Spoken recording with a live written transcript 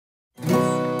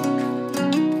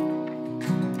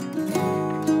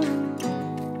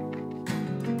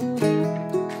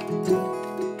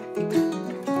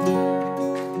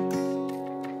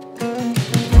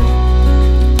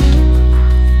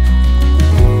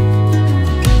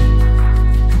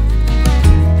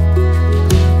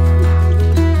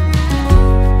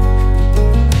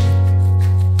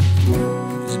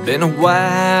been a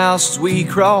while since we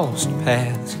crossed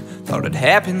paths. Thought it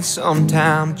happened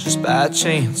sometime just by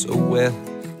chance. Oh well,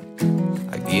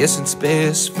 I guess it's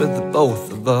best for the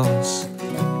both of us.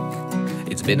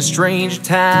 It's been a strange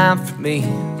time for me.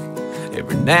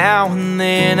 Every now and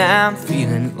then I'm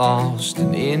feeling lost,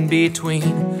 and in between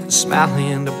a smile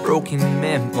and a broken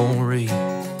memory.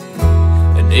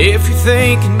 And if you're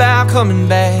thinking about coming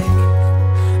back,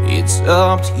 it's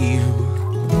up to you.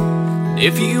 And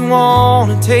if you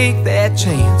wanna take that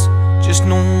chance, just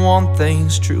know one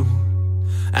thing's true: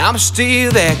 I'm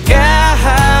still that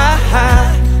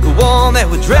guy, the one that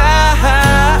would drive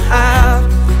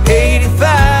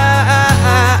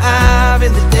 85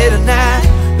 in the dead of night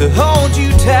to hold you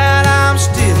tight. I'm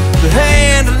still the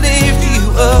hand to lift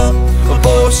you up, a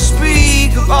voice to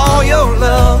speak of all your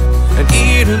love, an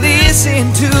ear to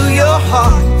listen to your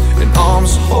heart, and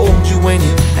arms to hold you when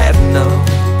you had enough.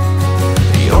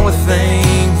 The only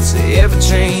thing that's ever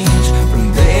changed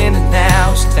from then to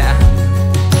now is time.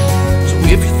 So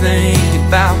if you're thinking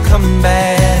about coming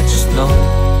back, just know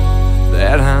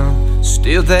that I'm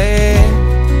still there,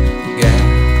 guy.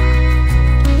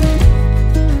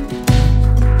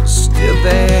 Still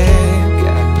there,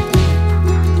 guy.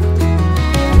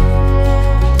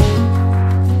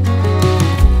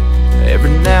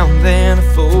 Every now and then a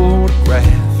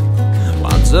photograph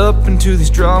winds up into these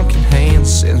drunken hands,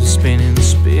 sends me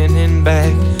spinning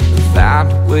back to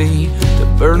find a way to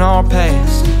burn our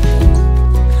past.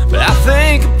 But I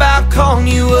think about calling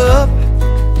you up.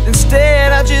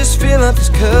 Instead I just fill up this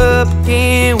cup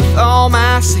again with all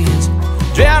my sins,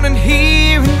 drowning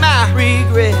here in my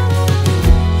regret.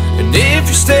 And if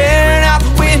you're staring out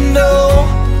the window,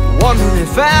 wondering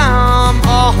if I'm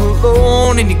all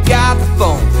alone, and you got the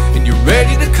phone and you're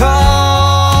ready to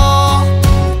call,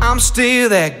 I'm still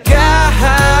that guy,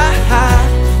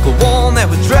 the one that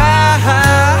would drive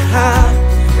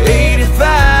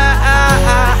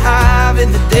 85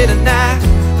 in the dead of night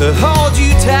to hold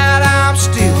you tight. I'm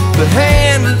still the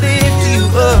hand to lift you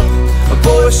up, a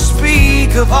voice to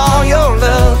speak of all your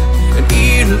love, an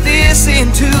ear to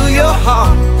listen to your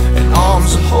heart, and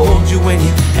arms to hold you when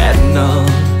you had enough.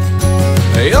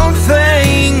 The only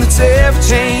thing that's ever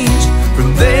changed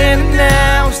from then to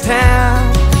now is time.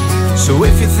 So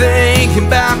if you're thinking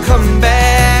about coming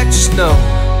back, just know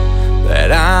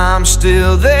that I'm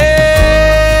still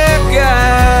there,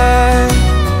 guy.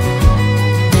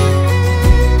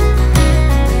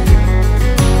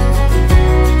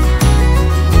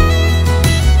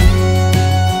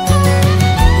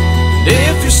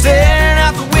 If you're staring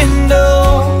out the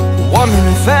window, wondering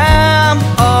if I'm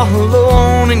all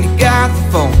alone, and you got the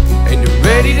phone and you're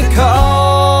ready to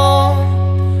call,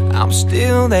 I'm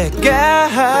still that guy,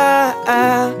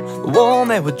 the one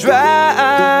that would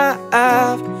drive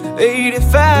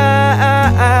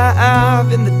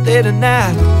 85 in the dead of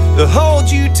night to hold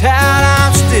you tight.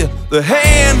 I'm still the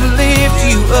hand to lift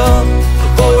you up, a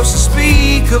voice to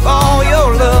speak of all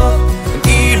your love, an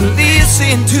ear to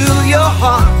listen to your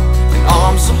heart,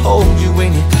 arms to hold you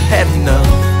when you had enough.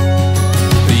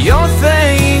 The only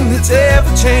thing that's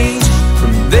ever changed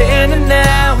from then to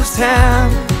now is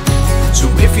time. So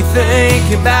if you're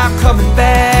thinking about coming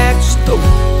back, just know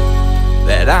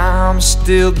that I'm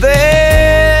still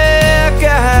there,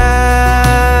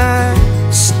 guy.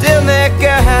 Still that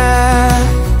guy.